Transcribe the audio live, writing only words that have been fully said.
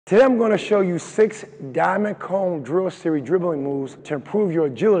Today I'm going to show you 6 diamond cone drill series dribbling moves to improve your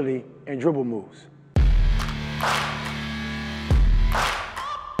agility and dribble moves.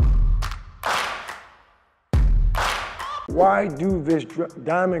 Why do this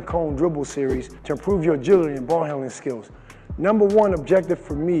diamond cone dribble series? To improve your agility and ball handling skills. Number one objective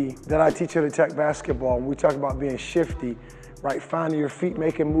for me that I teach at Attack Basketball, when we talk about being shifty, right, finding your feet,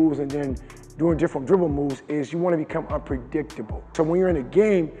 making moves, and then doing different dribble moves, is you want to become unpredictable. So when you're in a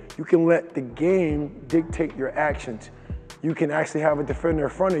game, you can let the game dictate your actions. You can actually have a defender in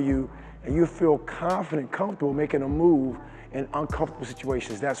front of you and you feel confident, comfortable making a move in uncomfortable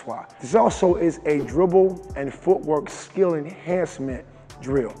situations. That's why. This also is a dribble and footwork skill enhancement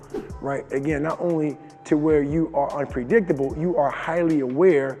drill, right? Again, not only to where you are unpredictable, you are highly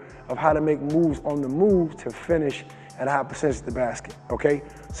aware of how to make moves on the move to finish at a high percentage of the basket, okay?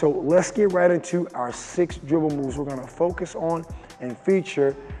 So let's get right into our 6 dribble moves we're gonna focus on and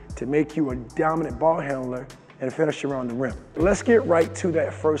feature to make you a dominant ball handler and finish around the rim. Let's get right to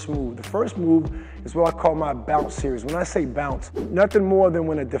that first move. The first move is what I call my bounce series. When I say bounce, nothing more than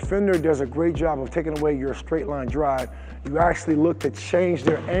when a defender does a great job of taking away your straight line drive, you actually look to change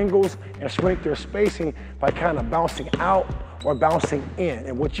their angles and shrink their spacing by kind of bouncing out or bouncing in.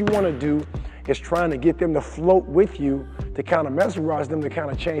 And what you want to do is trying to get them to float with you to kind of mesmerize them to kind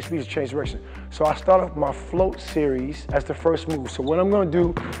of change speeds, change direction. So I start off my float series as the first move. So what I'm going to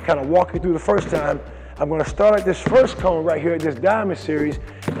do, kind of walk you through the first time, I'm going to start at this first cone right here at this diamond series,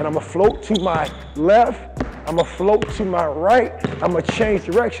 and I'm going to float to my left, I'm going to float to my right, I'm going to change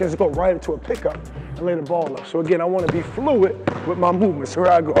directions, go right into a pickup and lay the ball up. So again, I want to be fluid with my movements. So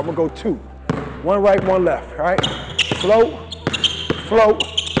here I go, I'm going to go 2. 1 right, 1 left, all right? Float, float,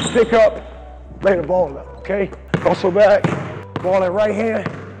 pick up, lay the ball up, okay? Also back, ball in right hand.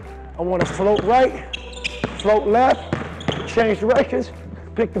 I want to float right, float left, change directions,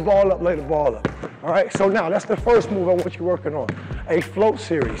 pick the ball up, lay the ball up. All right, so now that's the first move I want you working on, a float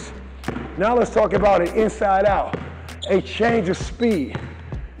series. Now let's talk about an inside out, a change of speed.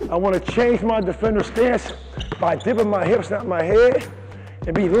 I want to change my defender stance by dipping my hips, not my head,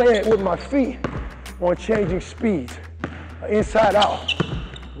 and be led with my feet on changing speeds. Inside out,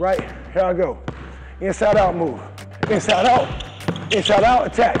 right? Here I go. Inside out move. Inside out,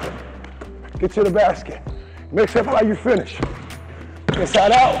 attack. Get to the basket. Mix up how you finish.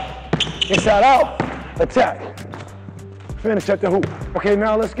 Inside out, attack. Finish at the hoop. Okay,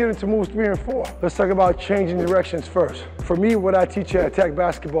 now let's get into moves 3 and 4. Let's talk about changing directions first. For me, what I teach at Attack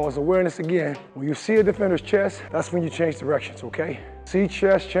Basketball is awareness again. When you see a defender's chest, that's when you change directions, okay? See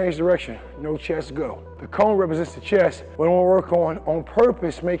chest, change direction. No chest, go. The cone represents the chest. We want to work on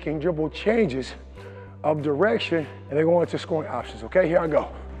purpose, making dribble changes of direction, and they go into scoring options, okay? Here I go.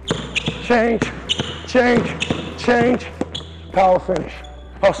 Change, change, change, power finish.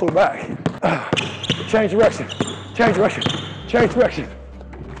 Hustle back. Change direction, change direction, change direction.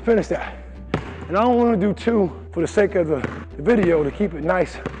 Finish that. And I don't want to do 2 for the sake of the video, to keep it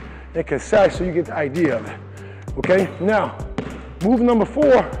nice and concise so you get the idea of it, okay? Now, move number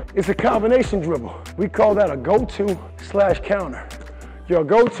 4 is a combination dribble. We call that a go-to / counter. Your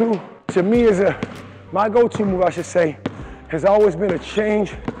go-to, to me, my go-to move, I should say, has always been a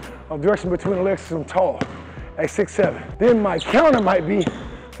change of direction between the legs because I'm tall, at 6'7". Then my counter might be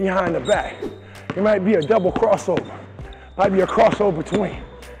behind the back. It might be a double crossover. Might be a crossover between.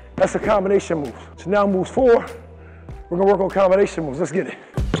 That's a combination move. So now moves 4, we're gonna work on combination moves. Let's get it.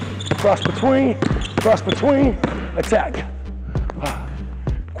 Cross between, attack.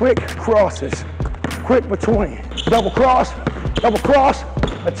 Quick crosses, quick between. Double cross,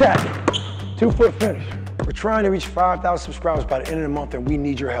 attack. 2-foot finish. We're trying to reach 5,000 subscribers by the end of the month, and we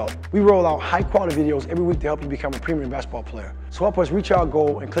need your help. We roll out high-quality videos every week to help you become a premium basketball player. So help us reach our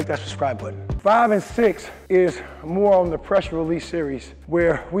goal and click that subscribe button. 5 and 6 is more on the pressure release series,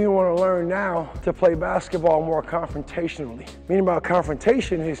 where we want to learn now to play basketball more confrontationally. Meaning by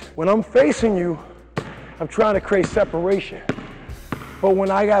confrontation is when I'm facing you, I'm trying to create separation. But when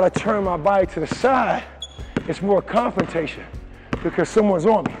I got to turn my body to the side, it's more confrontation because someone's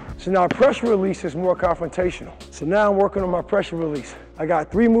on me. So now pressure release is more confrontational. So now I'm working on my pressure release. I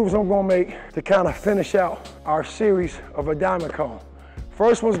got 3 moves I'm gonna make to kind of finish out our series of a diamond cone.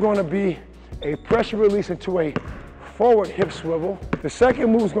 First one's gonna be a pressure release into a forward hip swivel. The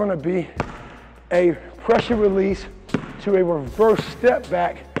second move is gonna be a pressure release to a reverse step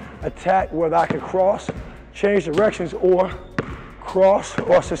back attack, whether I can cross, change directions, or cross,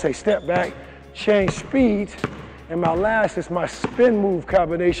 or I should say step back, change speeds. And my last is my spin move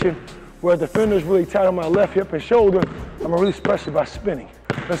combination, where the defender's really tight on my left hip and shoulder. I'm gonna release pressure by spinning.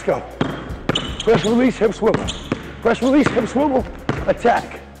 Let's go. Press release, hip swivel. Press release, hip swivel,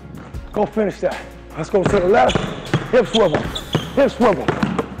 attack. Go finish that. Let's go to the left. Hip swivel. Hip swivel.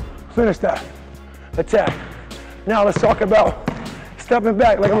 Finish that. Attack. Now let's talk about stepping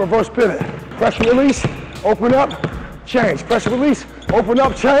back like a reverse pivot. Pressure release. Open up. Change. Pressure release. Open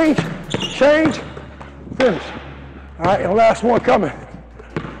up. Change. Change. Finish. All right, and last one coming.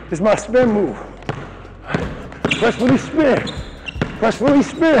 This is my spin move. Press, release, spin. Press, release,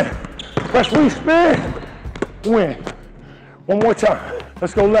 spin. Press, release, spin. Win. One more time.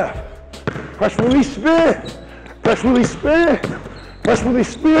 Let's go left. Press, release, spin. Press, release, spin. Press, release,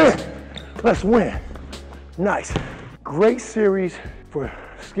 spin. Let's win. Nice. Great series for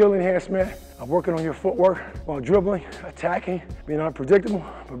skill enhancement of working on your footwork while dribbling, attacking, being unpredictable,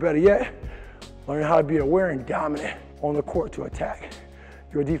 but better yet, learning how to be aware and dominant on the court to attack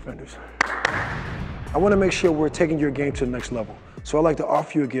your defenders. I want to make sure we're taking your game to the next level. So I'd like to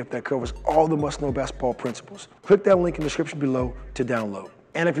offer you a gift that covers all the must-know basketball principles. Click that link in the description below to download.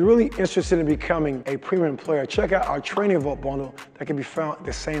 And if you're really interested in becoming a premium player, check out our Training Vault bundle that can be found at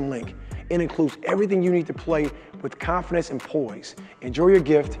the same link. It includes everything you need to play with confidence and poise. Enjoy your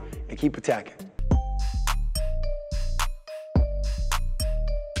gift and keep attacking.